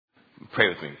Pray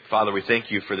with me. Father, we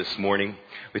thank you for this morning.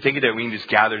 We thank you that we can just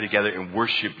gather together and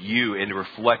worship you and to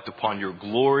reflect upon your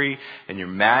glory and your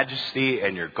majesty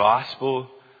and your gospel.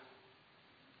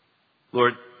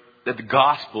 Lord, that the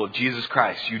gospel of Jesus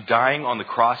Christ, you dying on the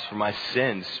cross for my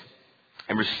sins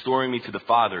and restoring me to the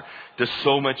Father, does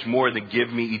so much more than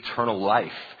give me eternal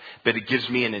life. But it gives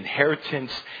me an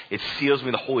inheritance. It seals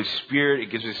me the Holy Spirit. It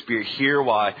gives me the Spirit here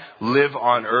while I live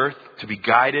on earth to be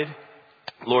guided.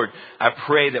 Lord, I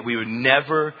pray that we would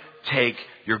never take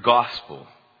your gospel,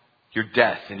 your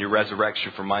death and your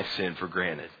resurrection for my sin for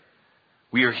granted.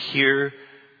 We are here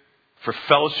for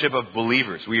fellowship of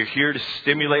believers. We are here to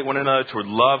stimulate one another toward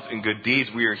love and good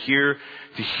deeds. We are here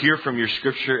to hear from your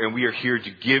scripture, and we are here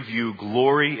to give you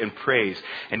glory and praise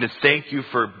and to thank you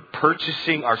for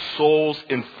purchasing our souls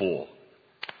in full.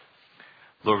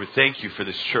 Lord, we thank you for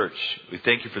this church. We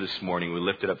thank you for this morning. We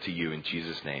lift it up to you in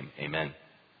Jesus' name. Amen.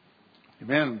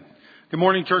 Amen. Good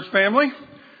morning, church family.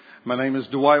 My name is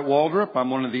Dwight Waldrop. I'm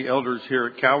one of the elders here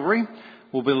at Calvary.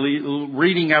 We'll be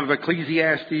reading out of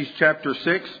Ecclesiastes chapter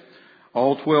 6,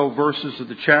 all 12 verses of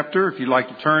the chapter. If you'd like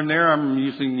to turn there, I'm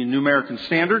using the New American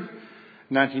Standard,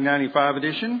 1995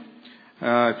 edition.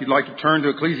 If you'd like to turn to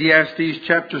Ecclesiastes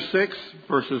chapter 6,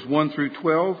 verses 1 through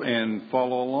 12, and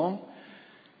follow along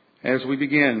as we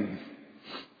begin.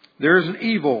 There is an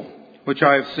evil which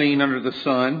I have seen under the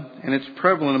sun, and it's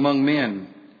prevalent among men.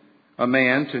 A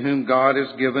man to whom God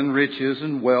has given riches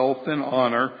and wealth and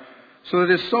honor, so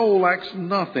that his soul lacks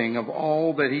nothing of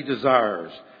all that he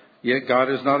desires. Yet God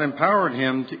has not empowered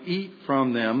him to eat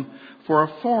from them, for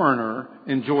a foreigner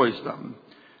enjoys them.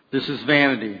 This is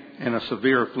vanity and a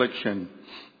severe affliction.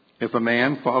 If a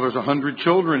man fathers 100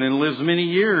 children and lives many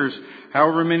years,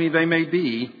 however many they may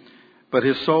be, but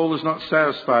his soul is not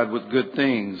satisfied with good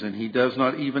things, and he does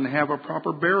not even have a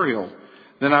proper burial,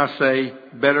 then I say,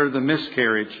 better the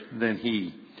miscarriage than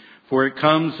he. For it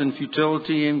comes in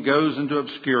futility and goes into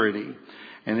obscurity,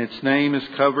 and its name is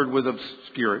covered with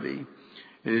obscurity.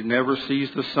 It never sees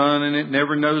the sun, and it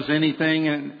never knows anything,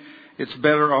 and it's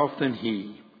better off than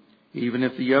he. Even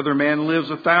if the other man lives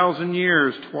 1,000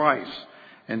 years twice,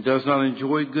 and does not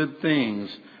enjoy good things,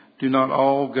 do not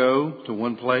all go to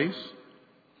one place?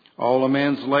 All a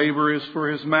man's labor is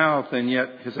for his mouth, and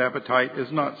yet his appetite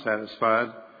is not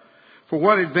satisfied. For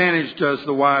what advantage does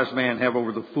the wise man have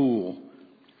over the fool?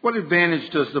 What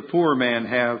advantage does the poor man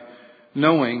have,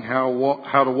 knowing how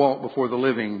to walk before the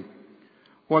living?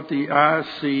 What the eyes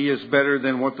see is better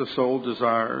than what the soul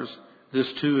desires. This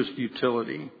too is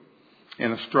futility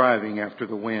and a striving after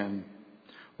the wind.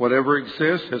 Whatever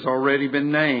exists has already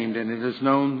been named, and it is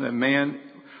known that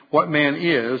what man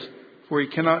is, for he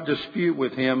cannot dispute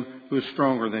with him who is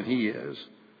stronger than he is.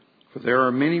 For there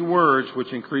are many words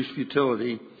which increase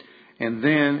futility, and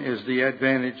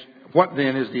what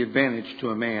then is the advantage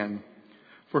to a man?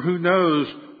 For who knows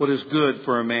what is good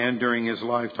for a man during his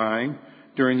lifetime,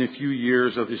 during the few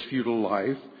years of his futile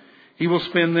life? He will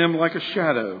spend them like a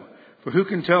shadow. For who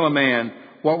can tell a man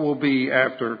what will be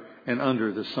after and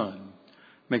under the sun?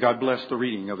 May God bless the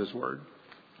reading of his word.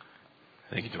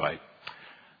 Thank you, Dwight.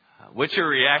 What's your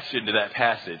reaction to that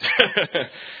passage?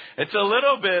 It's a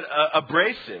little bit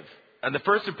abrasive. And the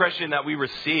first impression that we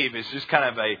receive is just kind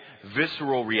of a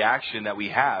visceral reaction that we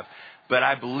have. But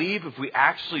I believe if we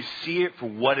actually see it for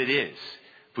what it is,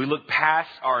 if we look past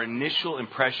our initial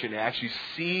impression and actually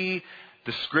see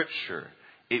the scripture,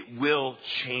 it will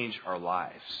change our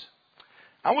lives.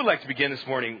 I would like to begin this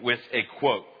morning with a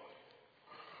quote.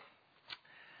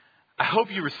 I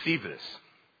hope you receive this.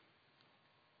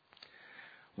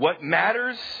 What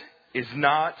matters is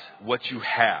not what you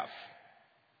have.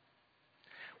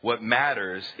 What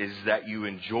matters is that you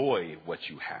enjoy what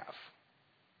you have.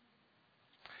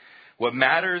 What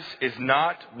matters is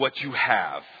not what you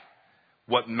have.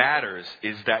 What matters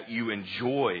is that you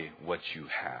enjoy what you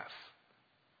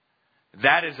have.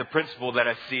 That is a principle that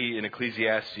I see in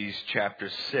Ecclesiastes chapter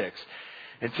 6.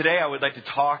 And today I would like to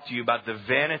talk to you about the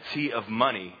vanity of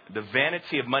money. The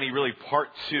vanity of money, really part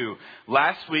 2.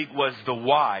 Last week was the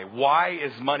why. Why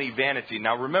is money vanity?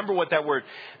 Now remember what that word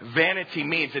vanity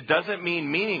means. It doesn't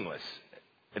mean meaningless.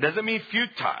 It doesn't mean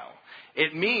futile.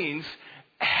 It means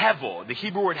hevel. The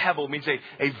Hebrew word hevel means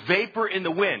a vapor in the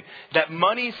wind. That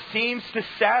money seems to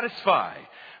satisfy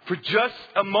for just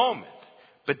a moment.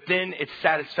 But then its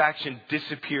satisfaction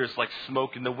disappears like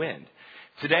smoke in the wind.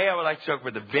 Today I would like to talk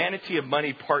about the vanity of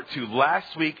money part 2.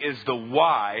 Last week is the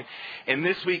why, and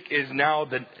this week is now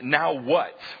the now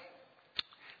what.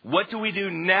 What do we do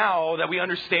now that we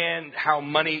understand how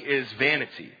money is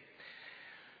vanity?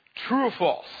 True or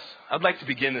false? I'd like to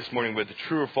begin this morning with a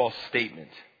true or false statement.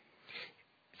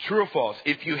 True or false?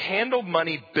 If you handle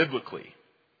money biblically,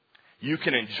 You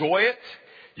can enjoy it,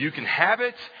 you can have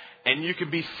it, and you can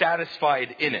be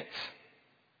satisfied in it.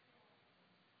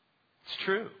 It's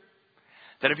true.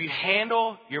 That if you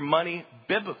handle your money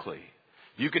biblically,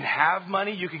 you can have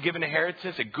money, you can give an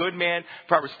inheritance. A good man,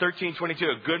 Proverbs 13:22,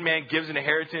 a good man gives an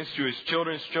inheritance to his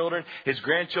children's children, his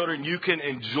grandchildren. You can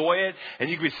enjoy it and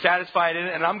you can be satisfied in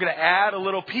it. And I'm going to add a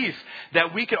little piece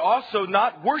that we can also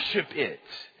not worship it.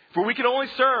 For we can only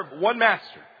serve one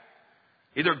master,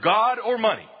 either God or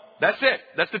money. That's it.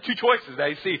 That's the two choices that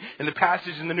you see in the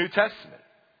passage in the New Testament.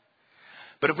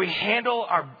 But if we handle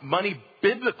our money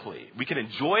biblically, we can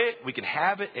enjoy it, we can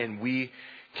have it, and we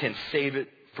can save it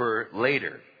for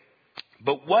later.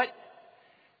 But what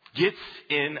gets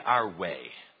in our way?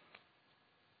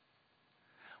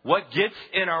 What gets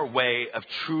in our way of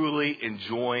truly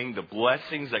enjoying the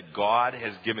blessings that God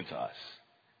has given to us?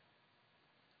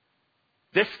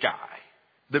 This guy,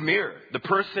 the mirror, the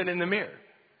person in the mirror.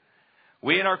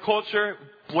 We in our culture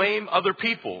blame other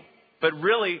people. But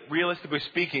really, realistically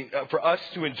speaking, for us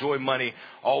to enjoy money,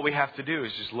 all we have to do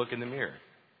is just look in the mirror.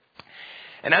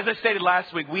 And as I stated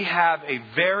last week, we have a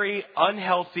very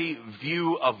unhealthy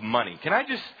view of money.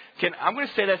 I'm going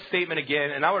to say that statement again,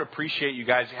 and I would appreciate you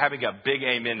guys having a big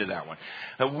amen to that one.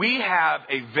 We have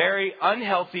a very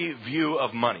unhealthy view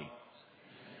of money.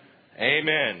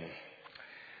 Amen.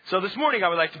 So this morning I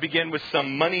would like to begin with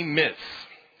some money myths.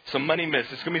 Some money myths.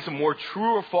 It's going to be some more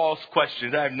true or false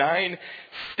questions. I have 9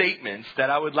 statements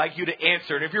that I would like you to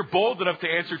answer. And if you're bold enough to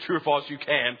answer true or false, you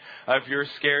can. If you're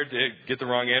scared to get the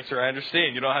wrong answer, I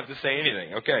understand. You don't have to say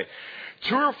anything. Okay.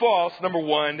 True or false, number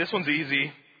 1. This one's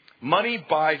easy. Money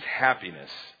buys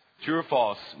happiness. True or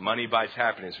false? Money buys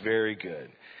happiness. Very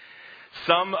good.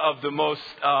 Some of the most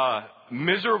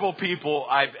miserable people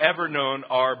I've ever known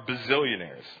are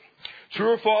bazillionaires.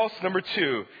 True or false? Number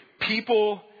 2.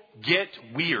 People get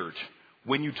weird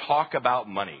when you talk about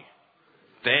money.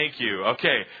 Thank you.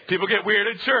 Okay. People get weird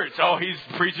in church. Oh,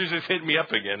 preachers just hitting me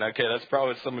up again. Okay, that's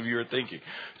probably what some of you are thinking.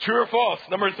 True or false?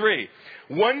 Number 3.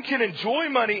 One can enjoy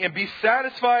money and be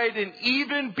satisfied and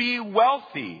even be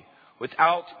wealthy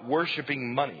without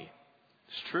worshiping money.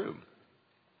 It's true.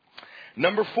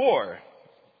 Number 4.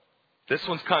 This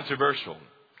one's controversial.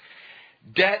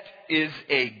 Debt is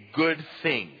a good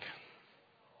thing.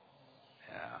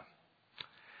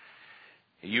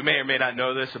 You may or may not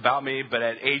know this about me, but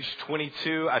at age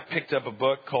 22, I picked up a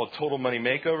book called Total Money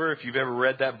Makeover. If you've ever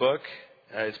read that book,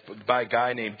 it's by a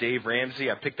guy named Dave Ramsey.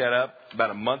 I picked that up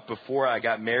about a month before I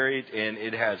got married, and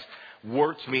it has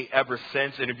worked me ever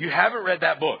since. And if you haven't read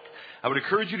that book, I would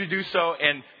encourage you to do so.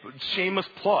 And shameless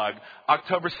plug,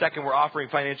 October 2nd, we're offering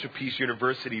Financial Peace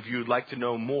University if you would like to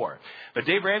know more. But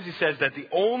Dave Ramsey says that the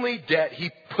only debt he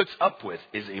puts up with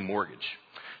is a mortgage.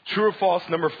 True or false,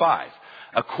 number 5.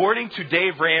 According to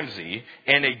Dave Ramsey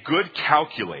and a good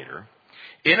calculator,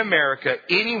 in America,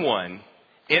 anyone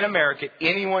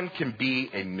can be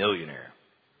a millionaire.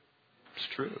 It's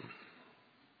true.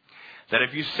 That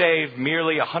if you save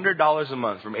merely $100 a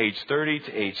month from age 30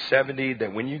 to age 70,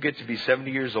 then when you get to be 70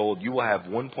 years old, you will have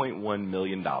 $1.1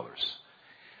 million.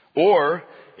 Or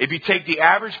if you take the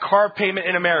average car payment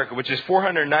in America, which is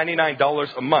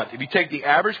 $499 a month, if you take the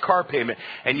average car payment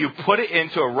and you put it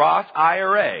into a Roth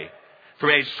IRA, from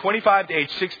age 25 to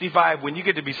age 65, when you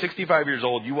get to be 65 years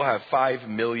old, you will have $5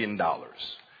 million.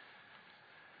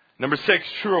 Number 6,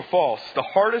 true or false? The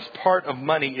hardest part of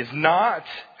money is not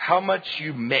how much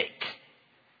you make.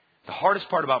 The hardest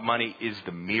part about money is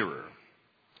the mirror.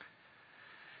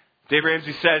 Dave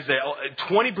Ramsey says that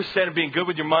 20% of being good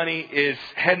with your money is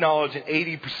head knowledge and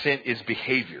 80% is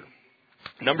behavior.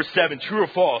 Number 7, true or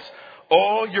false?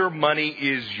 All your money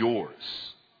is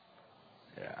yours.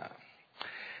 Yeah.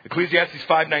 Ecclesiastes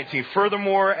 5:19.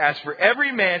 Furthermore, as for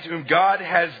every man to whom God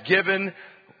has given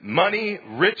money,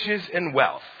 riches, and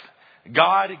wealth,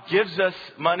 God gives us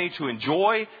money to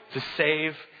enjoy, to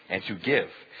save, and to give.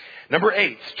 Number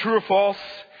 8, true or false?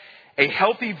 A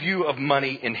healthy view of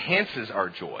money enhances our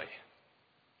joy.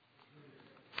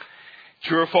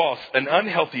 True or false? An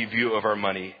unhealthy view of our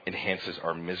money enhances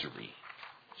our misery.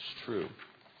 It's true.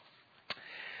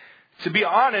 To be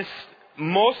honest, to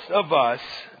most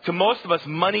of us,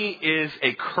 money is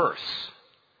a curse.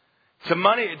 To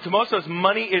most of us,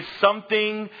 money is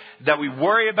something that we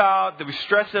worry about, that we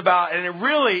stress about, and it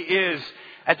really is,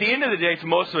 at the end of the day, to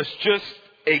most of us, just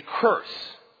a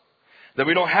curse. That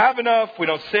we don't have enough, we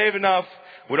don't save enough,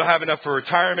 we don't have enough for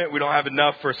retirement, we don't have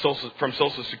enough from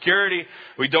Social Security,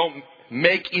 we don't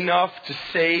make enough to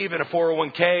save in a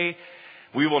 401k,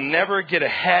 we will never get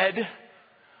ahead.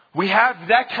 We have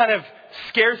that kind of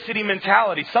scarcity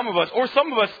mentality, some of us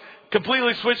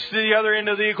completely switched to the other end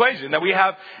of the equation, that we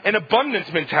have an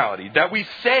abundance mentality, that we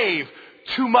save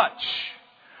too much,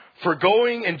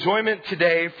 forgoing enjoyment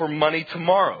today for money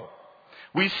tomorrow.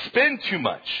 We spend too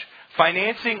much,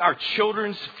 financing our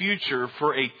children's future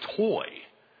for a toy,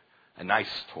 a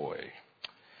nice toy,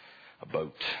 a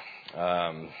boat.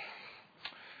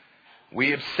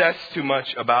 We obsess too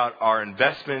much about our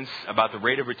investments, about the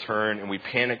rate of return, and we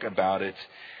panic about it.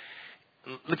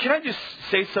 Can I just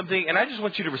say something? And I just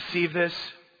want you to receive this.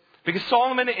 Because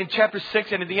Solomon in chapter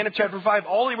 6 and at the end of chapter 5,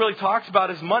 all he really talks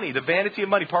about is money, the vanity of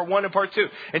money, part 1 and part 2.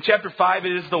 In chapter 5,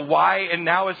 it is the why, and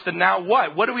now it's the now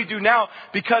what. What do we do now?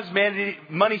 Because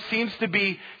money seems to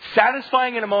be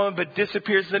satisfying in a moment but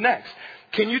disappears the next.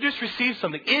 Can you just receive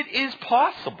something? It is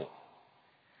possible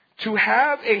to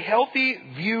have a healthy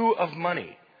view of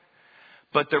money,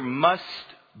 but there must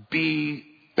be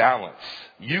balance.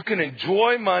 You can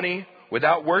enjoy money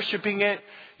without worshiping it.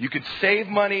 You can save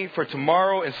money for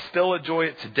tomorrow and still enjoy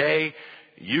it today.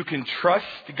 You can trust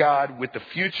God with the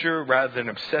future rather than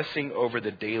obsessing over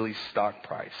the daily stock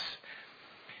price.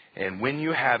 And when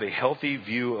you have a healthy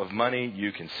view of money,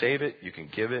 you can save it, you can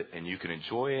give it, and you can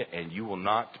enjoy it, and you will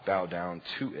not bow down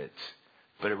to it.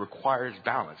 But it requires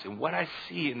balance. And what I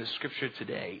see in the scripture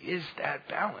today is that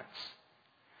balance.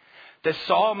 That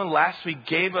Solomon last week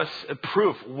gave us a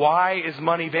proof. Why is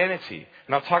money vanity?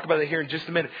 And I'll talk about that here in just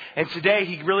a minute. And today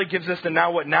he really gives us the now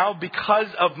what? Now because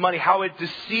of money, how it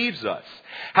deceives us.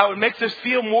 How it makes us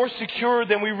feel more secure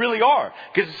than we really are.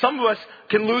 Because some of us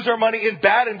can lose our money in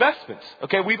bad investments.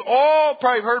 Okay, we've all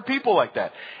probably heard people like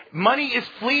that. Money is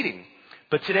fleeting.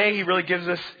 But today he really gives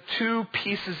us 2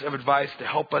 pieces of advice to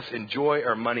help us enjoy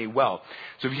our money well.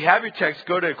 So if you have your text,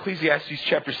 go to Ecclesiastes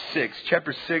chapter 6.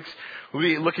 Chapter 6, we'll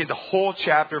be looking at the whole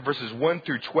chapter, verses 1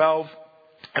 through 12.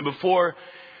 And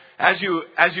as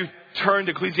you turn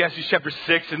to Ecclesiastes chapter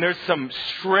 6, and there's some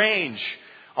strange,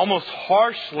 almost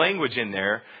harsh language in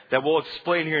there that we'll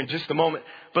explain here in just a moment.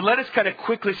 But let us kind of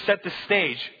quickly set the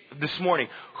stage this morning.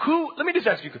 Let me just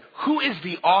ask you, who is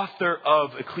the author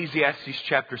of Ecclesiastes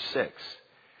chapter 6?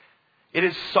 It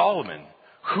is Solomon.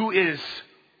 Who is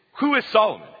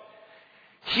Solomon?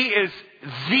 He is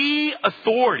the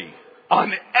authority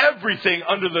on everything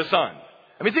under the sun.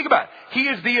 I mean, think about it. He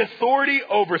is the authority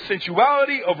over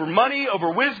sensuality, over money,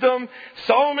 over wisdom.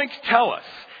 Solomon can tell us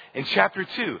in chapter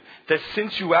 2 that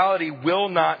sensuality will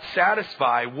not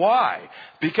satisfy. Why?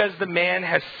 Because the man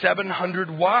has 700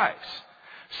 wives.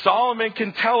 Solomon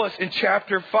can tell us in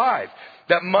chapter 5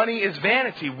 that money is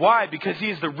vanity. Why? Because he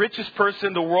is the richest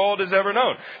person the world has ever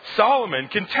known. Solomon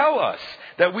can tell us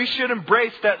that we should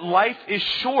embrace that life is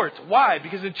short. Why?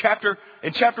 Because in chapter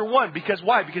 1, because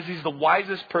why? Because he's the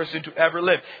wisest person to ever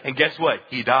live. And guess what?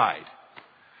 He died.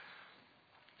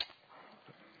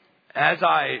 As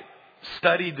I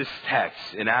studied this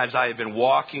text and as I have been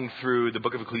walking through the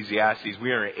book of Ecclesiastes,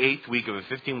 we are in our 8th week of a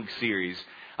 15-week series.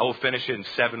 I will finish it in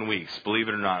 7 weeks, believe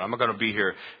it or not. I'm not going to be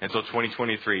here until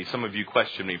 2023. Some of you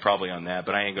question me probably on that,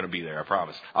 but I ain't going to be there, I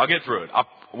promise. I'll get through it.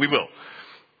 We will.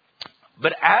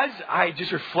 But as I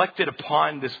just reflected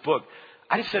upon this book,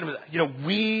 I just said,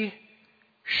 we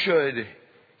should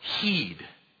heed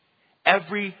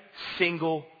every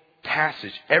single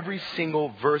passage, every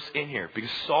single verse in here, because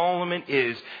Solomon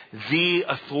is the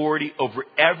authority over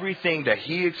everything that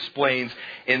he explains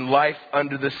in life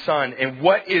under the sun. And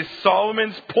what is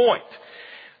Solomon's point?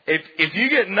 If you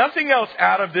get nothing else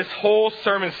out of this whole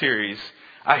sermon series,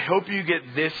 I hope you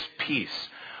get this piece.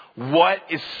 What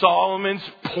is Solomon's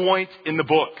point in the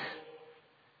book?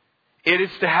 It is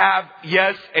to have,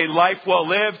 yes, a life well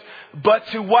lived, but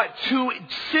to what? To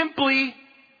simply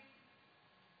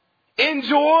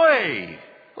enjoy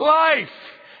life.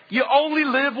 You only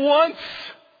live once.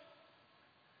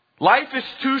 Life is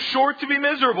too short to be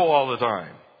miserable all the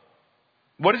time.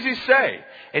 What does he say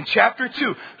in chapter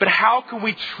 2? But how can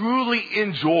we truly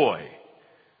enjoy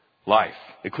life?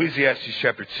 Ecclesiastes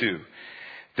chapter 2.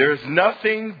 There is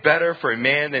nothing better for a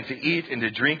man than to eat and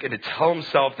to drink and to tell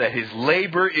himself that his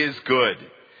labor is good.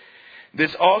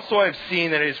 This also I have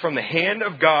seen that it is from the hand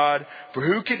of God, for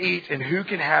who can eat and who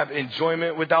can have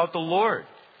enjoyment without the Lord?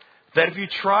 That if you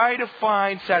try to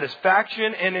find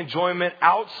satisfaction and enjoyment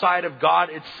outside of God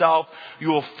itself, you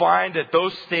will find that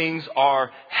those things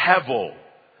are hevel.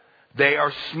 They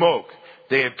are smoke.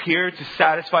 They appear to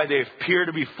satisfy, they appear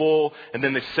to be full, and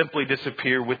then they simply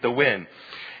disappear with the wind.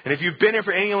 And if you've been here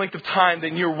for any length of time,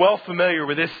 then you're well familiar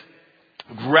with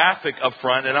graphic up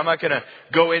front, and I'm not going to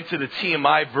go into the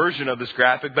TMI version of this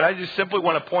graphic, but I just simply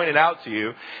want to point it out to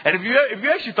you. And if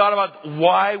you actually thought about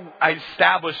why I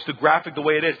established the graphic the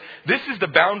way it is, this is the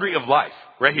boundary of life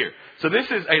right here. So this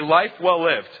is a life well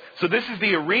lived. So this is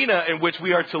the arena in which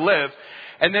we are to live.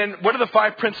 And then what are the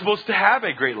 5 principles to have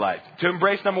a great life? To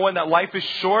embrace, number 1, that life is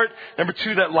short. Number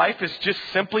 2, that life is just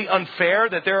simply unfair.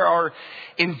 That there are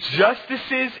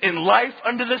injustices in life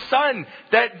under the sun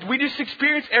that we just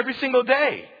experience every single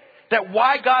day. That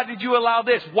why, God, did you allow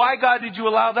this? Why, God, did you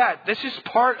allow that? That's just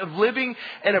part of living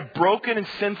in a broken and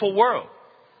sinful world.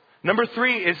 Number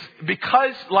 3 is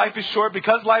because life is short,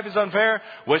 because life is unfair,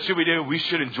 what should we do? We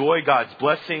should enjoy God's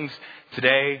blessings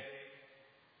today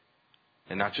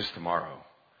and not just tomorrow.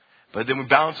 But then we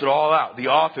balance it all out. The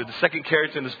author, the second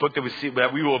character in this book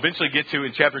that we will eventually get to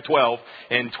in chapter 12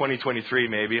 in 2023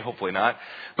 maybe, hopefully not.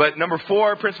 But number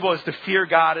 4 principle is to fear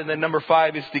God, and then number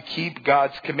 5 is to keep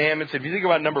God's commandments. If you think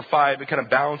about number 5, it kind of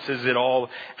balances it all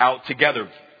out together.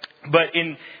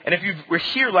 And if you were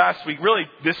here last week, really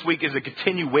this week is a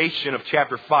continuation of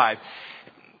chapter 5.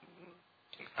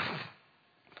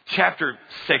 Chapter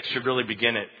 6 should really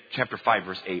begin at chapter 5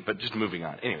 verse 8, but just moving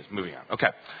on. Anyways, moving on. Okay.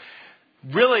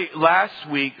 Really,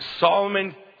 last week,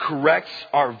 Solomon corrects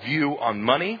our view on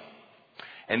money.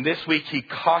 And this week, he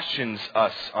cautions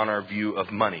us on our view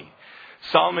of money.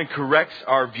 Solomon corrects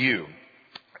our view.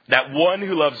 That one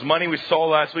who loves money, we saw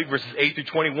last week, verses 8 through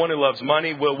 20, one who loves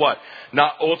money will what?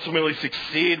 Not ultimately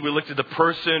succeed. We looked at the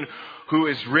person who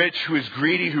is rich, who is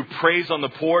greedy, who preys on the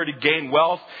poor to gain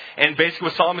wealth. And basically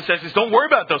what Solomon says is, don't worry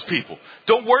about those people.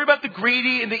 Don't worry about the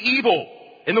greedy and the evil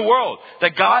in the world.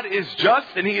 That God is just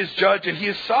and He is judge and He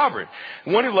is sovereign.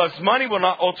 One who loves money will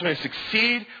not ultimately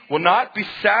succeed, will not be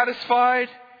satisfied.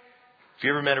 Have you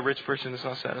ever met a rich person that's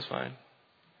not satisfied?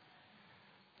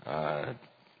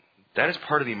 That is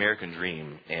part of the American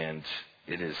dream, and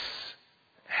it is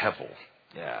hevel.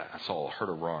 Yeah, that's all. Heard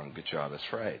it wrong. Good job.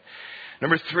 That's right.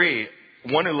 Number 3,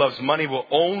 one who loves money will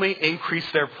only increase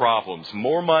their problems.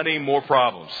 More money, more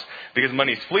problems. Because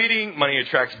money is fleeting. Money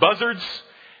attracts buzzards.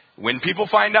 When people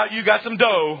find out you got some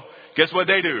dough, guess what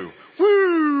they do?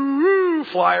 Woo,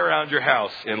 fly around your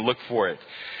house and look for it.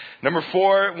 Number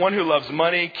 4, one who loves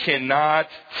money cannot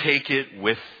take it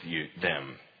with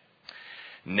them.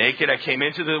 Naked I came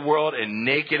into the world, and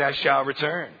naked I shall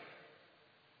return.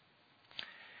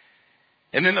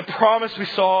 And then the promise we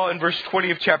saw in verse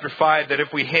 20 of chapter 5, that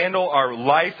if we handle our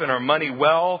life and our money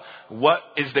well, what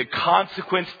is the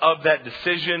consequence of that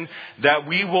decision? That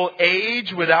we will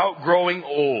age without growing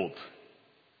old.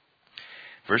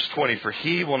 Verse 20, for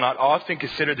he will not often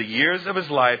consider the years of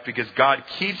his life, because God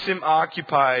keeps him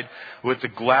occupied with the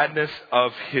gladness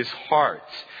of his heart.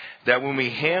 That when we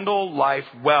handle life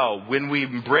well, when we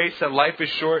embrace that life is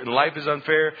short and life is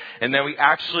unfair, and that we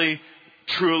actually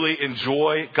truly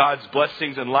enjoy God's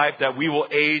blessings in life, that we will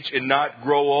age and not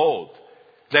grow old.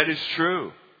 That is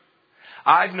true.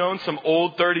 I've known some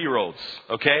old 30-year-olds,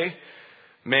 okay?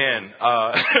 Man,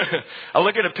 I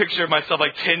look at a picture of myself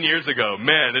like 10 years ago.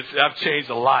 Man, I've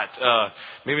changed a lot.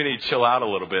 Maybe I need to chill out a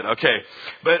little bit. Okay.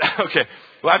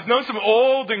 Well, I've known some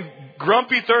old and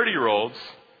grumpy 30-year-olds.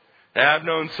 And I've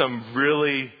known some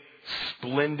really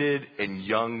splendid and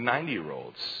young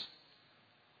 90-year-olds.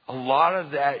 A lot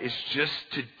of that is just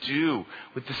to do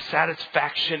with the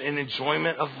satisfaction and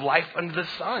enjoyment of life under the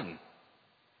sun.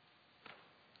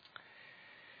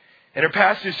 In our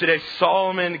passage today,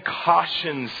 Solomon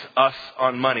cautions us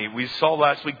on money. We saw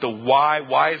last week the why.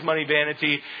 Why is money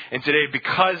vanity? And today,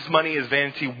 because money is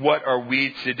vanity, what are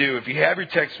we to do? If you have your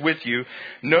text with you,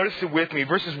 notice it with me.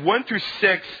 Verses 1 through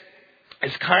 6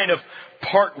 is kind of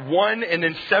part 1, and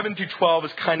then 7 through 12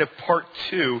 is kind of part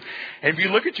 2. And if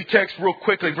you look at your text real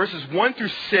quickly, verses 1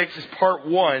 through 6 is part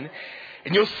 1,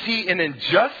 and you'll see an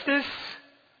injustice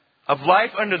of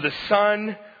life under the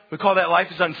sun. We call that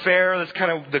life is unfair. That's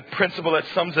kind of the principle that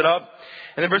sums it up.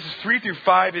 And then verses 3 through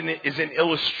 5 is an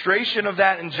illustration of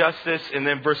that injustice, and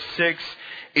then verse 6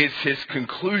 is his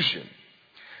conclusion.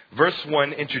 Verse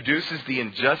 1 introduces the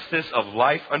injustice of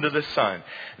life under the sun.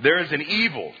 There is an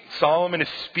evil. Solomon is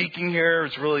speaking here.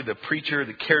 It's really the preacher,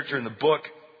 the character in the book,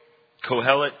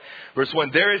 Kohelet. Verse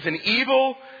 1, there is an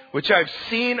evil which I've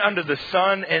seen under the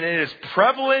sun, and it is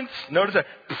prevalent. Notice that,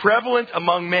 prevalent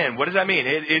among men. What does that mean?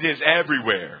 It is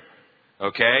everywhere.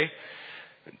 Okay?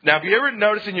 Now, if you ever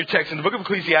notice in your text, in the book of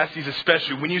Ecclesiastes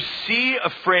especially, when you see a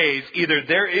phrase, either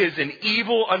there is an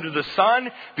evil under the sun,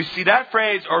 if you see that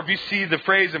phrase, or if you see the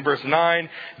phrase in verse 9,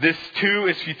 this too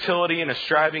is futility and a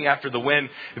striving after the wind.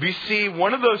 If you see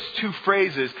one of those two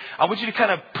phrases, I want you to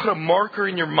kind of put a marker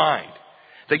in your mind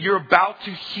that you're about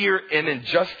to hear an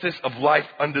injustice of life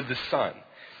under the sun.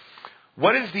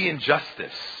 What is the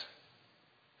injustice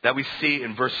that we see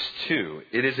in verse 2?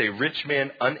 It is a rich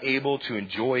man unable to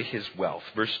enjoy his wealth.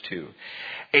 Verse 2.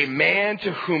 A man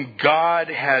to whom God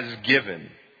has given.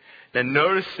 Now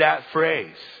notice that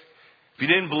phrase. If you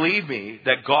didn't believe me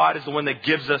that God is the one that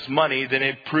gives us money, then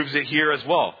it proves it here as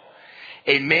well.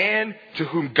 A man to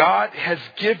whom God has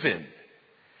given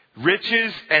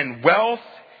riches and wealth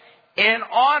and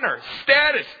honor,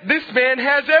 status. This man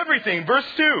has everything. Verse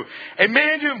 2. A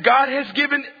man to whom God has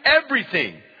given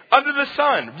everything under the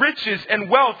sun, riches and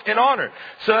wealth and honor,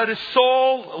 so that his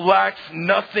soul lacks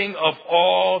nothing of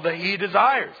all that he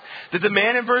desires. That the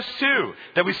man in verse 2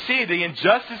 that we see, the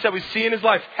injustice that we see in his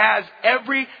life, has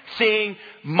everything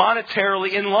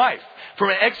monetarily in life.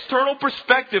 From an external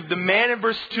perspective, the man in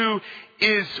verse 2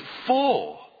 is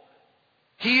full.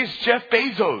 He is Jeff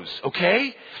Bezos,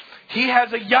 okay? He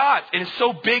has a yacht and it's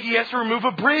so big he has to remove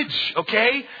a bridge,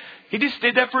 okay? He just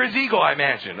did that for his ego, I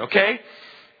imagine, okay?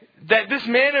 That this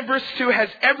man in verse 2 has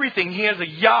everything. He has a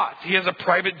yacht. He has a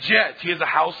private jet. He has a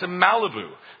house in Malibu.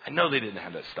 I know they didn't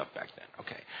have that stuff back then,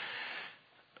 okay?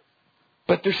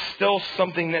 But there's still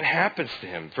something that happens to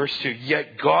him. Verse 2,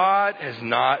 yet God has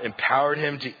not empowered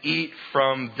him to eat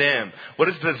from them. What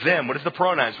is the them? What is the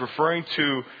pronouns? Referring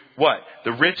to what?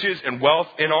 The riches and wealth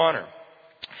and honor.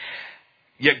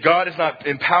 Yet God has not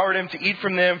empowered him to eat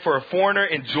from them, for a foreigner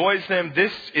enjoys them.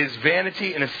 This is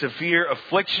vanity and a severe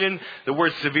affliction. The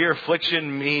word severe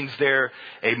affliction means they're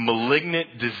a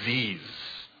malignant disease,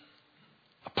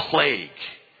 a plague.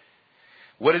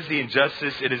 What is the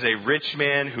injustice? It is a rich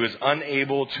man who is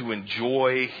unable to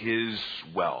enjoy his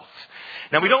wealth.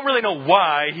 Now, we don't really know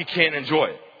why he can't enjoy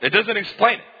it. It doesn't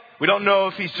explain it. We don't know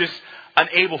if he's just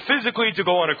unable physically to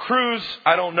go on a cruise.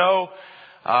 I don't know.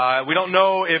 We don't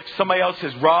know if somebody else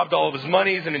has robbed all of his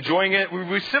monies and enjoying it.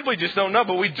 We simply just don't know.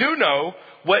 But we do know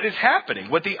what is happening,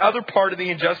 what the other part of the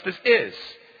injustice is.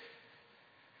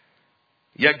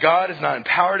 Yet God has not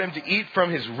empowered him to eat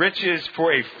from his riches,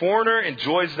 for a foreigner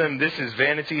enjoys them. This is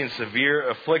vanity and severe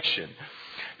affliction.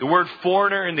 The word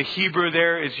foreigner in the Hebrew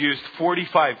there is used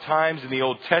 45 times in the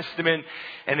Old Testament,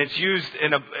 and it's used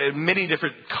in many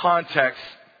different contexts.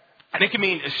 And it can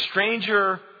mean a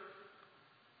stranger,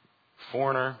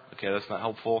 foreigner. Okay, that's not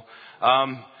helpful.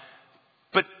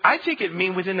 But I think it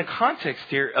means within the context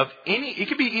here of it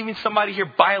could be even somebody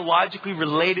here biologically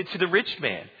related to the rich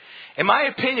man. In my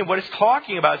opinion, what it's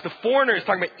talking about is the foreigner is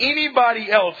talking about anybody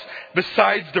else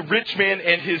besides the rich man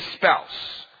and his spouse.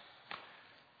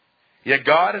 Yet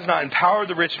God has not empowered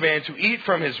the rich man to eat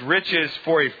from his riches,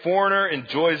 for a foreigner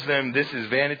enjoys them. This is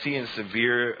vanity and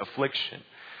severe affliction.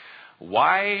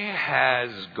 Why has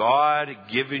God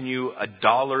given you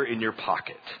 $1 in your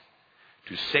pocket?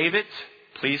 To save it,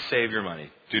 please save your money.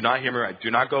 Do not hear me right.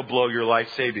 Do not go blow your life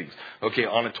savings, okay,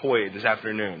 on a toy this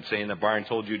afternoon, saying that Brian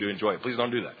told you to enjoy it. Please don't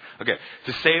do that. Okay,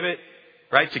 to save it,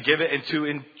 right, to give it and to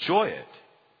enjoy it.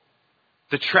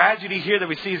 The tragedy here that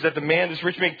we see is that the man, this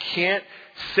rich man, can't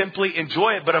simply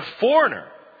enjoy it, but a foreigner,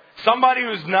 somebody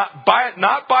who's not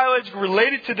biologically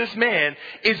related to this man,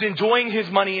 is enjoying his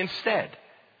money instead.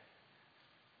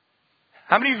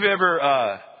 How many of you ever,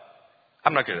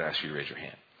 I'm not going to ask you to raise your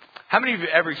hand. How many of you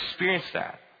ever experienced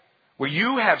that? Where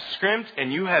you have scrimped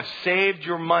and you have saved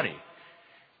your money,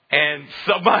 and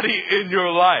somebody in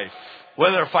your life,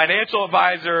 whether a financial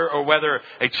advisor or whether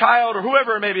a child or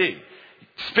whoever it may be,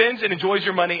 spends and enjoys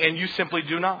your money and you simply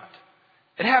do not.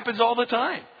 It happens all the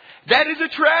time. That is a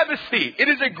travesty. It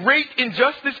is a great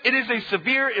injustice. It is a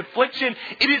severe affliction.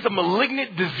 It is a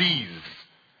malignant disease.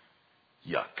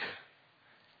 Yuck.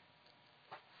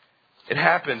 It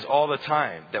happens all the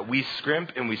time that we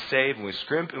scrimp and we save and we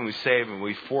scrimp and we save and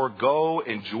we forego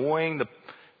enjoying the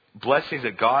blessings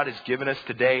that God has given us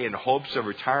today in hopes of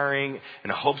retiring, in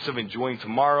hopes of enjoying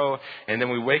tomorrow, and then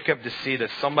we wake up to see that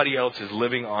somebody else is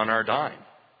living on our dime. It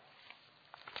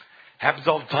happens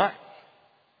all the time.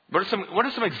 What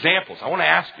are some examples? I want to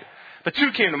ask you. But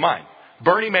two came to mind.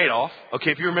 Bernie Madoff,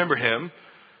 okay, if you remember him,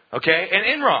 okay,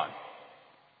 and Enron.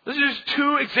 Those are just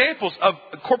two examples of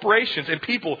corporations and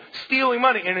people stealing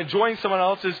money and enjoying someone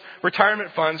else's retirement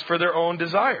funds for their own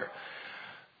desire.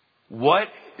 What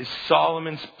is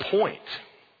Solomon's point?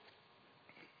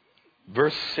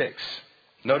 Verse 6.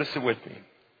 Notice it with me.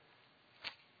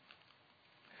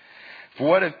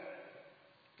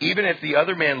 Even if the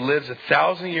other man lives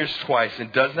 1,000 years twice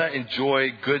and does not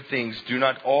enjoy good things, do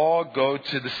not all go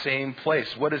to the same place.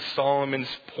 What is Solomon's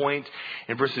point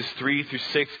in verses 3 through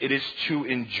 6? It is to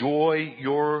enjoy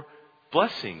your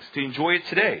blessings, to enjoy it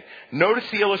today. Notice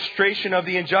the illustration of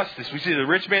the injustice. We see the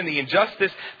rich man, the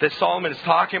injustice that Solomon is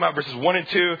talking about, verses 1 and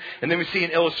 2, and then we see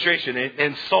an illustration.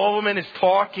 And Solomon is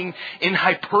talking in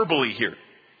hyperbole here.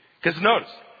 Because notice,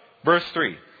 verse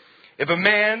 3. If a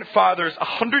man fathers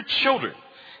 100 children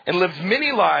and lives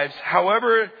many lives,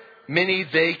 however many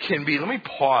they can be. Let me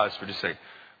pause for just a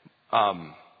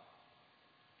second.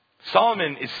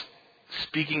 Solomon is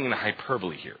speaking in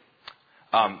hyperbole here.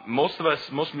 Most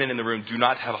men in the room do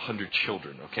not have 100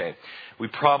 children, okay? We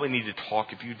probably need to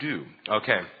talk if you do,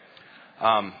 okay?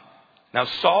 Now,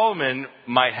 Solomon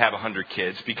might have 100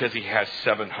 kids because he has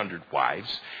 700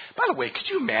 wives. By the way, could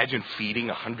you imagine feeding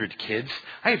 100 kids?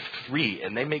 I have 3,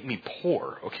 and they make me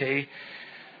poor, okay?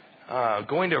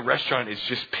 Going to a restaurant is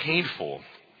just painful.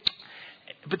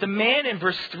 But the man in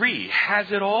verse 3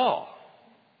 has it all.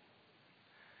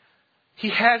 He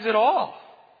has it all.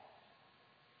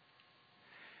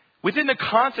 Within the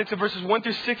context of verses 1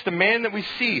 through 6, the man that we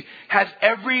see has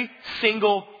every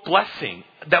single blessing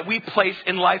that we place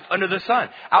in life under the sun.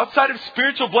 Outside of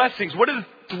spiritual blessings, what are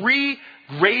the 3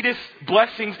 greatest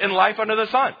blessings in life under the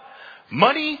sun?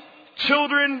 Money,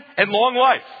 children, and long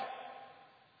life.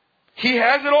 He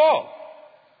has it all.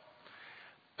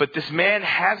 But this man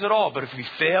has it all. But if he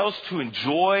fails to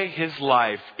enjoy his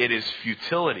life, it is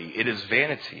futility. It is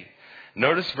vanity.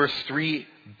 Notice verse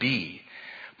 3b.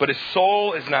 But his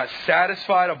soul is not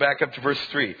satisfied. I'll back up to verse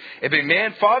 3. If a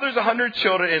man fathers 100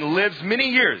 children and lives many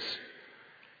years,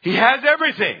 he has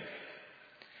everything,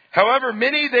 however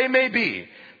many they may be.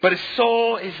 But his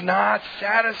soul is not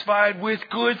satisfied with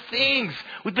good things,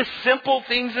 with the simple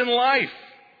things in life.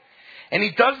 And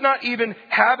he does not even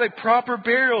have a proper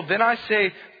burial. Then I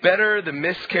say, better the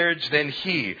miscarriage than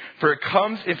he. For it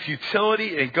comes in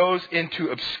futility and goes into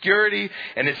obscurity.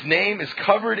 And its name is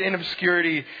covered in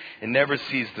obscurity. It never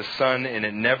sees the sun and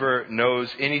it never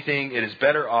knows anything. It is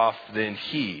better off than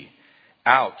he.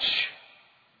 Ouch.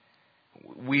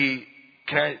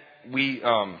 I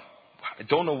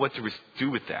don't know what to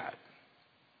do with that.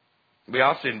 We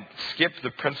often skip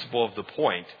the principle of the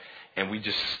point and we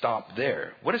just stop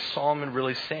there. What is Solomon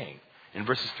really saying in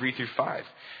verses 3 through 5?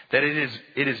 That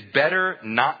it is better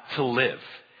not to live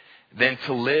than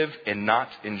to live and not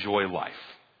enjoy life.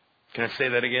 Can I say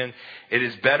that again? It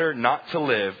is better not to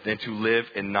live than to live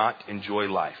and not enjoy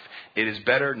life. It is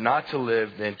better not to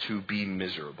live than to be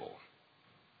miserable.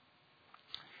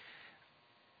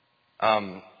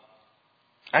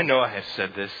 I know I have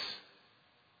said this.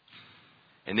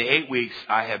 In the 8 weeks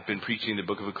I have been preaching the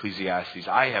book of Ecclesiastes,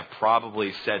 I have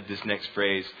probably said this next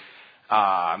phrase,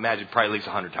 imagine probably at least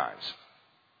 100 times.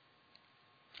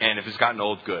 And if it's gotten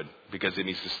old, good, because it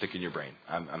needs to stick in your brain.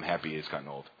 I'm happy it's gotten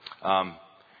old.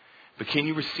 But can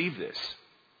you receive this?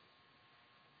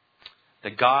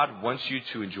 That God wants you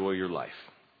to enjoy your life.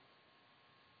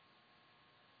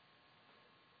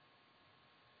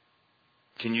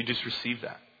 Can you just receive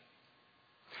that?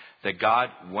 That God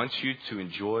wants you to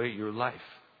enjoy your life.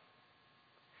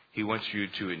 He wants you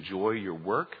to enjoy your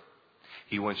work.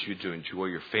 He wants you to enjoy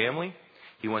your family.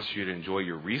 He wants you to enjoy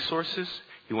your resources.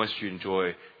 He wants you to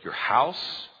enjoy your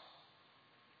house,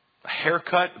 a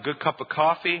haircut, a good cup of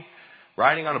coffee,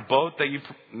 riding on a boat that you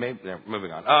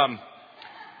moving on.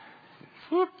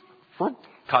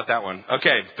 Caught that one.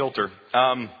 Okay, filter.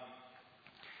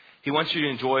 He wants you to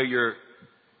enjoy your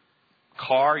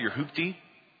car, your hoopty.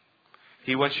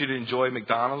 He wants you to enjoy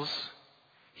McDonald's.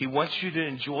 He wants you to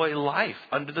enjoy life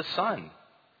under the sun.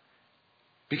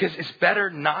 Because it's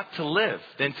better not to live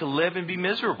than to live and be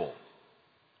miserable.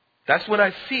 That's what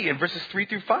I see in verses 3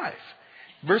 through 5.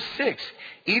 Verse 6.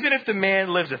 Even if the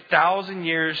man lives 1,000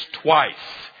 years twice,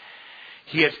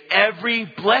 he has every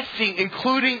blessing,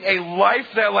 including a life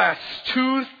that lasts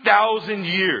 2,000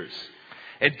 years.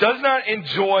 It does not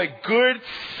enjoy good,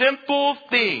 simple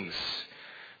things.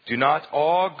 Do not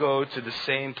all go to the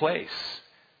same place.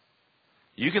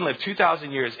 You can live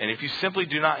 2,000 years, and if you simply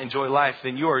do not enjoy life,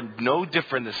 then you are no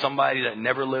different than somebody that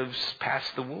never lives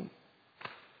past the womb.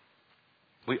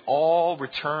 We all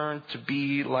return to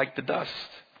be like the dust.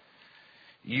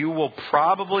 You will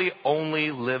probably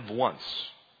only live once.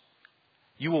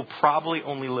 You will probably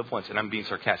only live once. And I'm being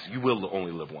sarcastic. You will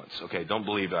only live once. Okay, don't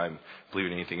believe I'm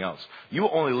believing anything else. You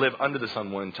will only live under the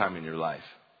sun one time in your life.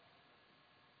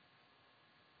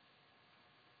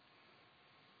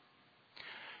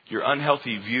 Your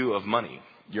unhealthy view of money,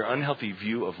 your unhealthy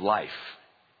view of life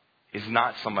is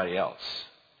not somebody else.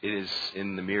 It is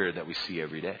in the mirror that we see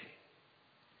every day.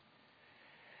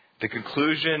 The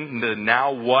conclusion, the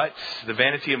now what, the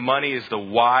vanity of money is the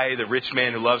why. The rich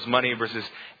man who loves money in verses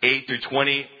 8 through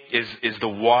 20 is the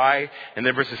why. And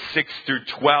then verses 6 through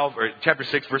 12, or chapter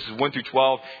 6 verses 1 through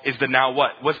 12 is the now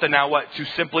what. What's the now what? To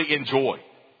simply enjoy.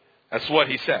 That's what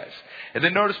he says. And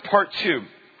then notice part 2.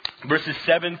 Verses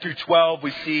 7 through 12,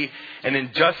 we see an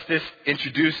injustice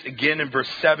introduced again in verse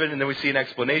 7, and then we see an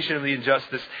explanation of the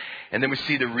injustice, and then we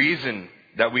see the reason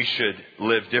that we should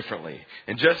live differently.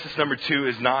 Injustice number 2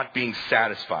 is not being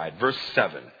satisfied. Verse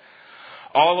 7.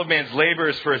 All of man's labor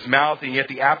is for his mouth, and yet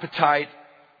the appetite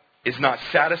is not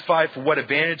satisfied. For what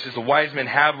advantage does the wise man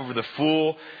have over the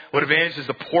fool? What advantage does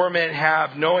the poor man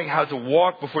have, knowing how to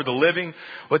walk before the living?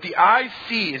 What the eyes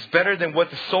see is better than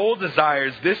what the soul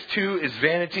desires. This too is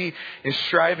vanity and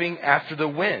striving after the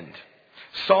wind.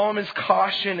 Solomon's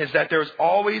caution is that there is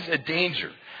always a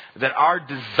danger that our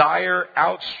desire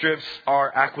outstrips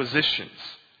our acquisitions.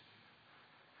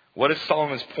 What is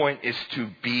Solomon's point is to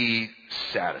be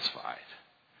satisfied,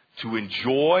 to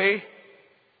enjoy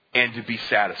and to be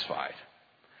satisfied.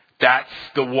 That's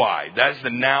the why. That's the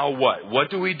now what. What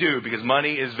do we do? Because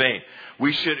money is vain.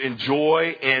 We should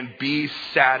enjoy and be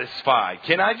satisfied.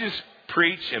 Can I just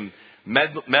preach and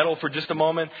meddle for just a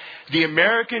moment? The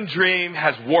American dream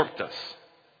has warped us.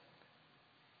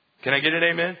 Can I get an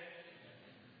amen?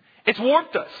 It's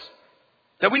warped us.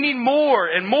 That we need more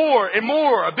and more and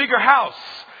more. A bigger house.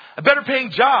 A better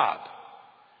paying job.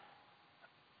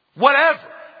 Whatever.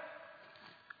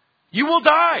 You will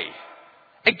die.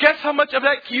 And guess how much of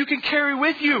that you can carry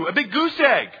with you? A big goose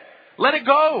egg. Let it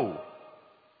go.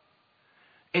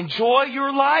 Enjoy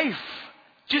your life.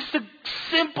 Just the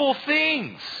simple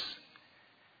things.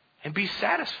 And be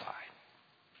satisfied.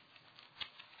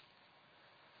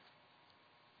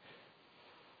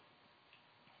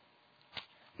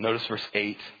 Notice verse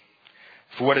 8.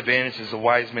 For what advantage does the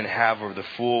wise man have over the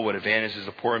fool? What advantage does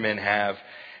the poor man have?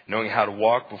 Knowing how to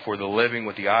walk before the living,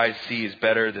 what the eyes see is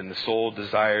better than the soul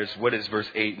desires. What does verse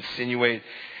 8 insinuate?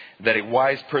 That a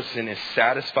wise person is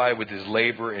satisfied with his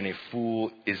labor and a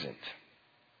fool isn't.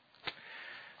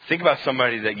 Think about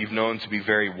somebody that you've known to be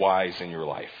very wise in your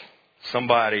life.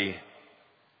 Somebody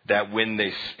that when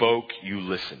they spoke, you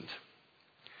listened.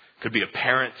 Could be a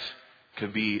parent,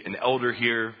 could be an elder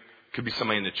here, could be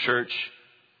somebody in the church.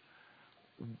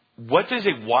 What does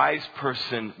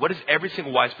every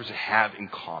single wise person have in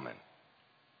common?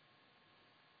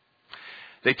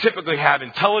 They typically have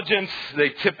intelligence. They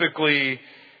typically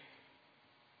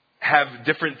have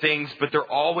different things, but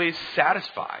they're always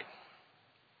satisfied.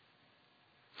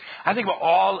 I think about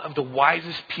all of the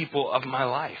wisest people of my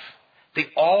life. They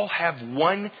all have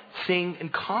one thing in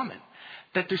common.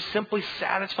 That they're simply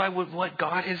satisfied with what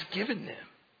God has given them.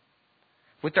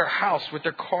 With their house, with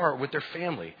their car, with their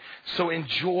family. So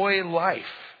enjoy life.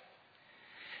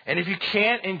 And if you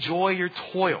can't enjoy your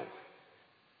toil,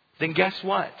 then guess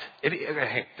what?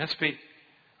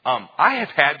 I have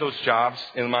had those jobs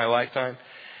in my lifetime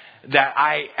that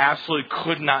I absolutely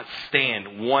could not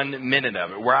stand 1 minute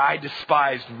of it, where I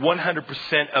despised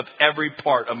 100% of every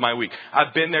part of my week.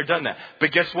 I've been there, done that.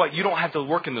 But guess what? You don't have to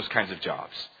work in those kinds of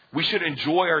jobs. We should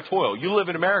enjoy our toil. You live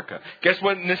in America. Guess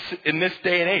what in this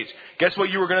day and age? Guess what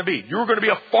you were going to be? You were going to be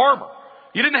a farmer.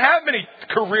 You didn't have many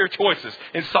career choices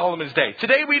in Solomon's day.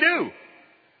 Today we do.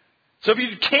 So if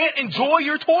you can't enjoy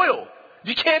your toil,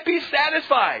 you can't be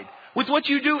satisfied with what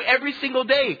you do every single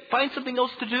day. Find something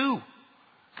else to do.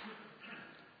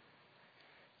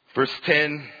 Verse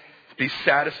 10, be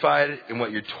satisfied in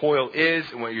what your toil is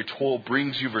and what your toil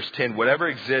brings you. Verse 10, whatever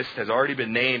exists has already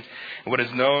been named, and what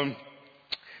is known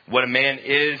what a man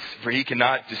is, for he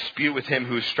cannot dispute with him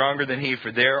who is stronger than he,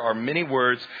 for there are many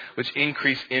words which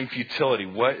increase in futility.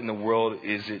 What in the world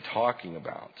is it talking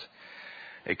about?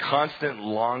 A constant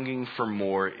longing for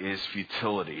more is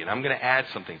futility. And I'm going to add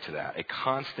something to that. A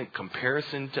constant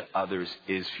comparison to others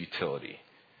is futility.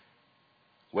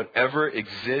 Whatever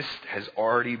exists has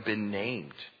already been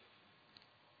named.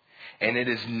 And it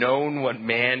is known what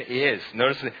man is.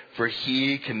 Notice that, for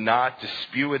he cannot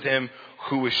dispute with him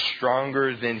who is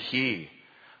stronger than he.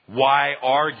 Why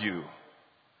argue?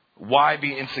 Why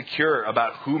be insecure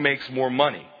about who makes more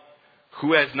money?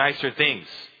 Who has nicer things?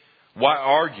 Why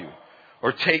argue?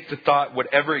 Or take the thought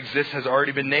whatever exists has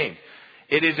already been named.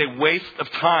 It is a waste of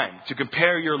time to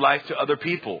compare your life to other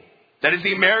people. That is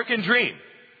the American dream.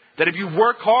 That if you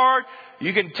work hard,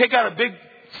 you can take out a big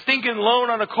stinking loan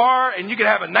on a car and you can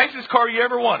have the nicest car you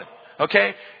ever wanted.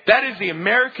 Okay? That is the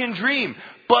American dream.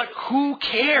 But who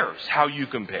cares how you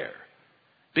compare?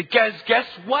 Because guess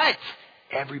what?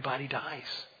 Everybody dies.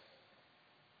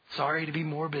 Sorry to be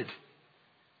morbid.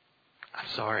 I'm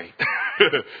sorry.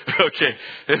 Okay.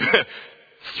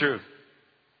 It's true.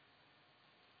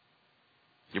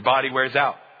 Your body wears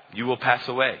out. You will pass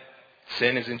away.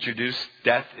 Sin has introduced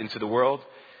death into the world.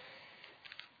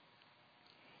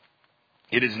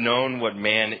 It is known what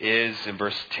man is. In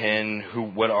verse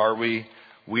 10, what are we?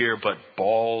 We are but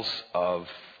balls of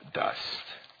dust.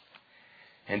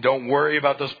 And don't worry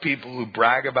about those people who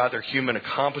brag about their human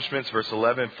accomplishments. Verse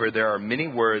 11, for there are many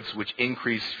words which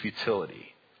increase futility.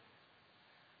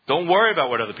 Don't worry about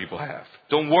what other people have.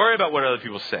 Don't worry about what other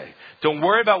people say. Don't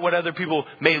worry about what other people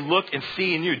may look and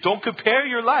see in you. Don't compare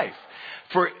your life.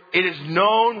 For it is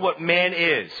known what man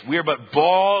is. We are but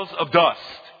balls of dust.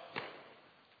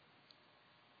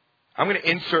 I'm going to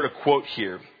insert a quote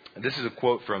here. This is a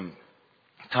quote from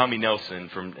Tommy Nelson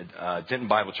from Denton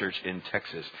Bible Church in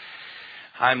Texas.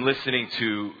 I'm listening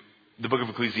to the book of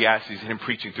Ecclesiastes and him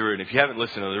preaching through it. And if you haven't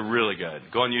listened to it, they're really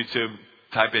good. Go on YouTube,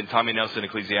 type in Tommy Nelson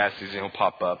Ecclesiastes, and it'll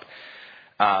pop up.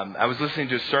 I was listening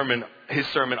to his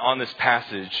sermon on this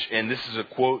passage, and this is a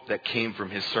quote that came from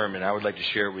his sermon. I would like to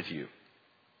share it with you.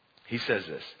 He says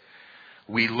this: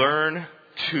 we learn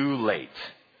too late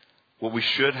what we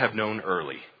should have known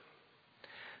early.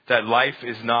 That life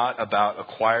is not about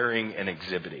acquiring and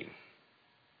exhibiting,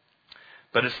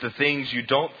 but it's the things you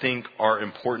don't think are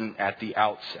important at the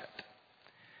outset.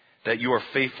 That you are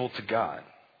faithful to God,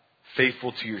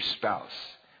 faithful to your spouse,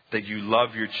 that you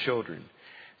love your children,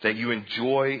 that you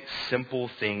enjoy simple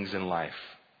things in life.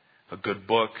 A good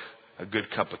book, a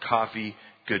good cup of coffee,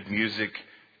 good music,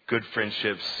 good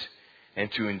friendships,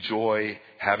 and to enjoy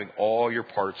having all your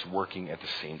parts working at the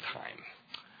same time.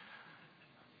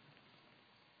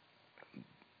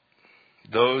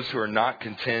 Those who are not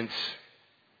content,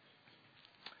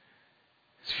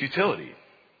 it's futility.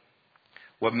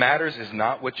 What matters is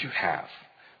not what you have.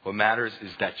 What matters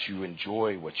is that you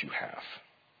enjoy what you have.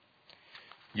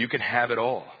 You can have it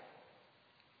all.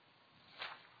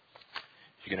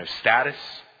 You can have status.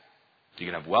 You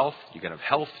can have wealth. You can have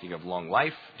health. You can have long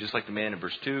life. Just like the man in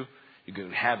verse 2. You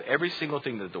can have every single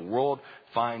thing that the world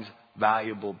finds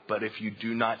valuable. But if you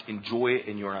do not enjoy it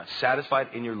and you are not satisfied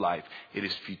in your life, it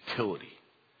is futility.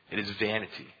 It is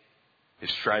vanity.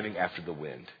 It's striving after the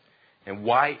wind. And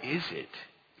why is it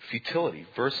futility?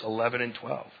 Verse 11 and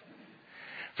 12.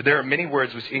 For there are many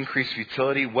words which increase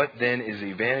futility. What then is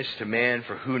the advantage to man?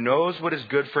 For who knows what is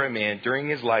good for a man during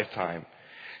his lifetime?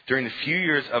 During the few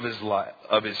years of his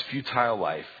futile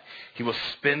life, he will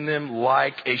spend them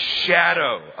like a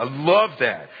shadow. I love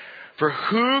that. For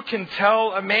who can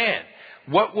tell a man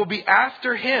what will be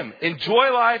after him?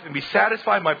 Enjoy life and be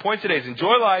satisfied. My point today is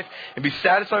enjoy life and be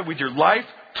satisfied with your life,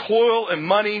 toil, and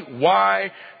money.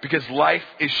 Why? Because life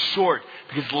is short.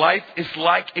 Because life is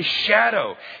like a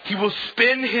shadow. He will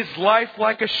spend his life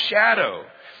like a shadow.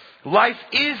 Life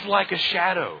is like a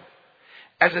shadow.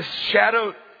 As a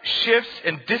shadow shifts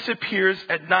and disappears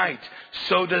at night,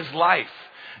 so does life.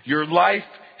 Your life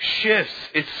shifts.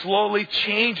 It slowly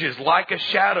changes like a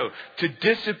shadow to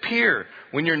disappear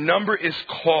when your number is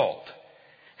called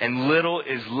and little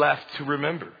is left to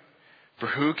remember. For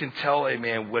who can tell a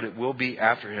man what it will be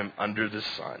after him under the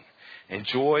sun?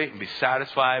 Enjoy and be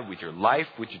satisfied with your life,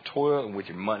 with your toil, and with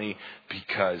your money,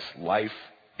 because life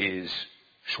is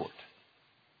short.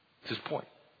 That's his point.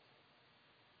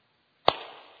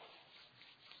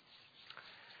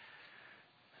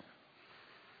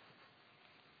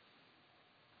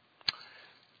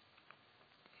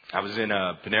 I was in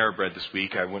Panera Bread this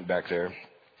week. I went back there.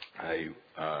 I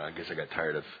guess I got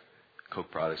tired of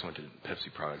Coke products. I went to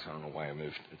Pepsi products. I don't know why I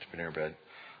moved to Panera Bread.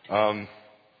 And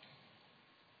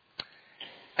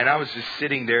I was just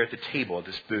sitting there at the table at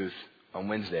this booth on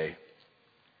Wednesday.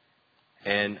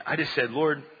 And I just said,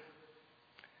 Lord,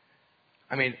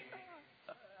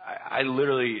 I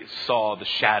literally saw the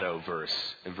shadow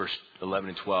verse in verse 11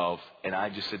 and 12. And I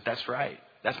just said, that's right.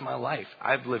 That's my life.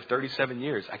 I've lived 37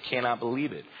 years. I cannot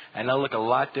believe it. And I look a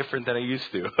lot different than I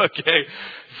used to. Okay?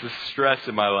 It's the stress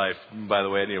in my life. By the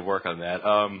way, I need to work on that.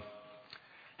 And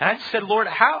I just said, Lord,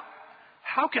 how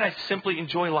can I simply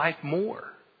enjoy life more?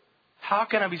 How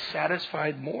can I be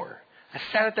satisfied more? I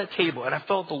sat at that table and I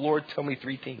felt the Lord tell me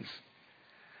 3 things.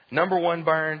 Number 1,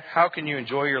 Byron, how can you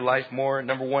enjoy your life more?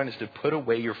 Number 1 is to put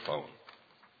away your phone.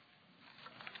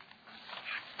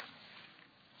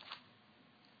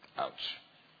 Ouch.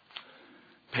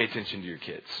 Pay attention to your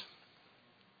kids.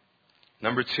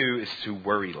 Number 2 is to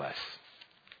worry less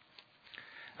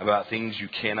about things you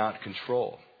cannot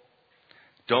control.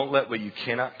 Don't let what you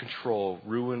cannot control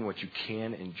ruin what you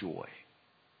can enjoy.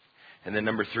 And then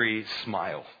number 3,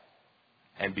 smile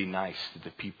and be nice to the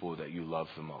people that you love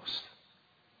the most.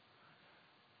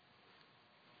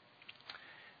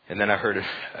 And then I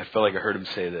felt like I heard him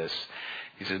say this.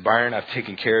 He says, Byron, I've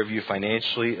taken care of you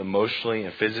financially, emotionally,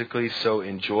 and physically, so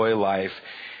enjoy life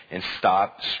and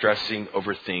stop stressing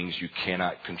over things you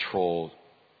cannot control.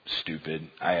 Stupid.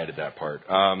 I added that part.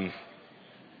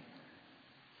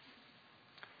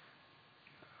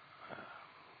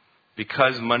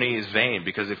 Because money is vain,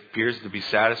 because it appears to be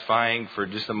satisfying for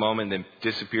just a moment, then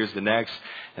disappears the next,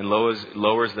 and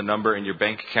lowers the number in your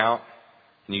bank account,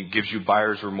 and it gives you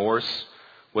buyer's remorse.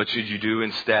 What should you do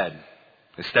instead?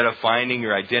 Instead of finding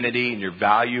your identity and your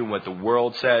value and what the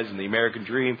world says and the American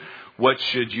dream, what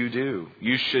should you do?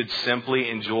 You should simply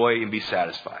enjoy and be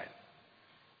satisfied.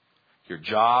 Your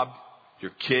job,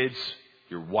 your kids,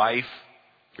 your wife,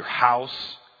 your house,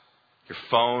 your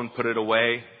phone, put it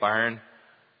away, Byron.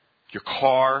 Your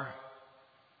car,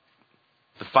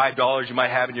 the $5 you might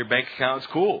have in your bank account is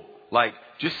cool. Like,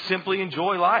 just simply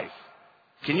enjoy life.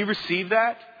 Can you receive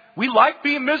that? We like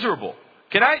being miserable.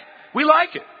 We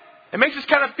like it. It makes us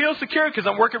kind of feel secure because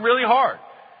I'm working really hard.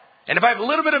 And if I have a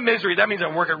little bit of misery, that means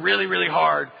I'm working really, really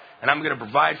hard and I'm going to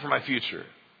provide for my future.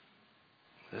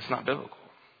 That's not biblical.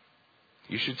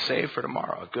 You should save for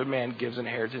tomorrow. A good man gives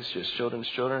inheritance to his children's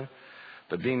children.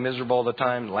 But being miserable all the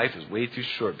time, life is way too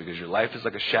short because your life is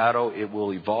like a shadow. It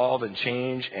will evolve and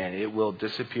change and it will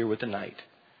disappear with the night.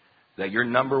 That your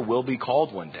number will be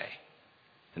called one day.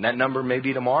 And that number may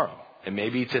be tomorrow. It may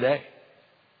be today.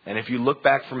 And if you look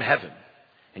back from heaven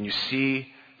and you see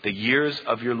the years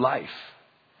of your life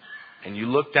and you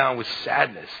look down with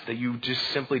sadness that you just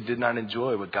simply did not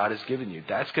enjoy what God has given you,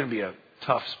 that's going to be a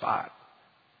tough spot.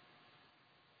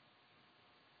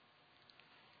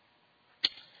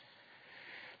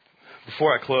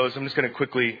 Before I close, I'm just going to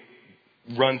quickly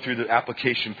run through the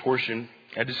application portion.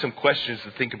 I have just some questions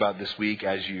to think about this week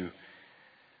as you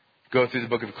go through the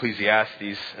book of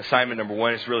Ecclesiastes. Assignment number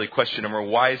 1 is really question number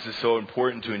 1. Why is it so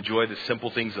important to enjoy the simple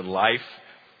things in life?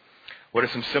 What are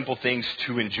some simple things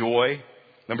to enjoy?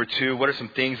 Number 2, what are some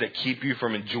things that keep you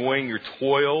from enjoying your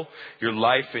toil, your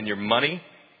life, and your money?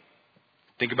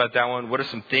 Think about that one. What are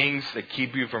some things that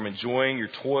keep you from enjoying your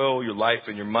toil, your life,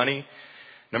 and your money?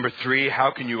 Number 3,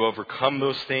 how can you overcome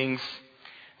those things?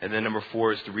 And then number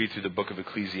 4 is to read through the book of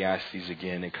Ecclesiastes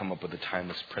again and come up with a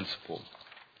timeless principle.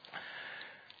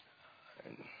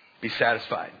 Be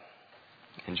satisfied.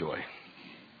 Enjoy.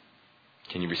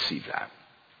 Can you receive that?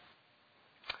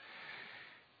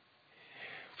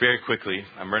 Very quickly,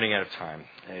 I'm running out of time.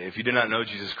 If you do not know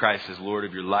Jesus Christ as Lord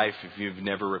of your life, if you've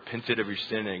never repented of your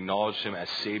sin and acknowledged Him as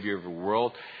Savior of the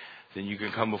world, then you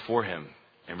can come before Him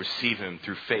and receive Him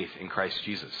through faith in Christ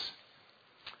Jesus.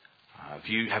 If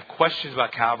you have questions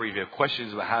about Calvary, if you have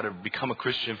questions about how to become a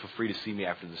Christian, feel free to see me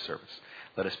after the service.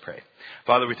 Let us pray.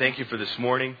 Father, we thank you for this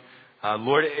morning.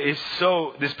 Lord,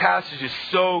 this passage is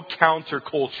so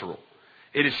countercultural.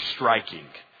 It is striking.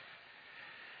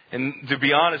 And to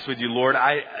be honest with you, Lord,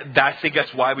 I think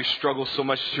that's why we struggle so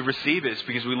much to receive it. It's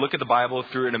because we look at the Bible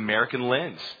through an American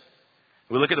lens.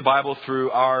 We look at the Bible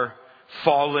through our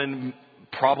fallen,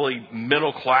 probably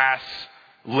middle class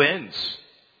lens.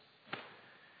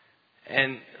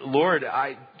 And Lord,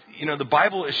 the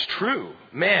Bible is true.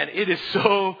 Man, it is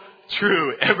so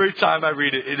true. Every time I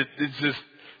read it, it just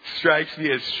strikes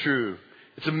me as true.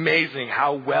 It's amazing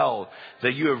how well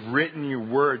that you have written your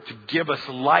word to give us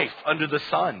life under the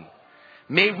sun.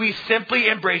 May we simply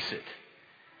embrace it.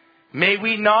 May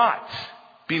we not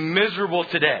be miserable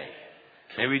today.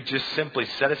 May we just simply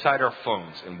set aside our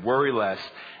phones and worry less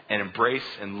and embrace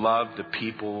and love the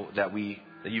people that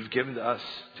you've given to us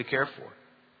to care for.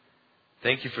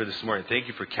 Thank you for this morning. Thank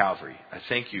you for Calvary. I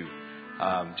thank you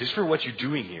just for what you're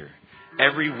doing here.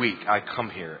 Every week I come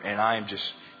here and I am just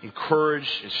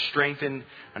encouraged and strengthened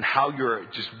on how you're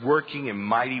just working in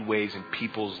mighty ways in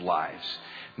people's lives.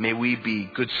 May we be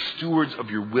good stewards of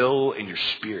your will and your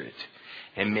spirit.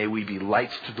 And may we be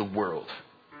lights to the world.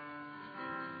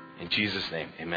 In Jesus' name, amen.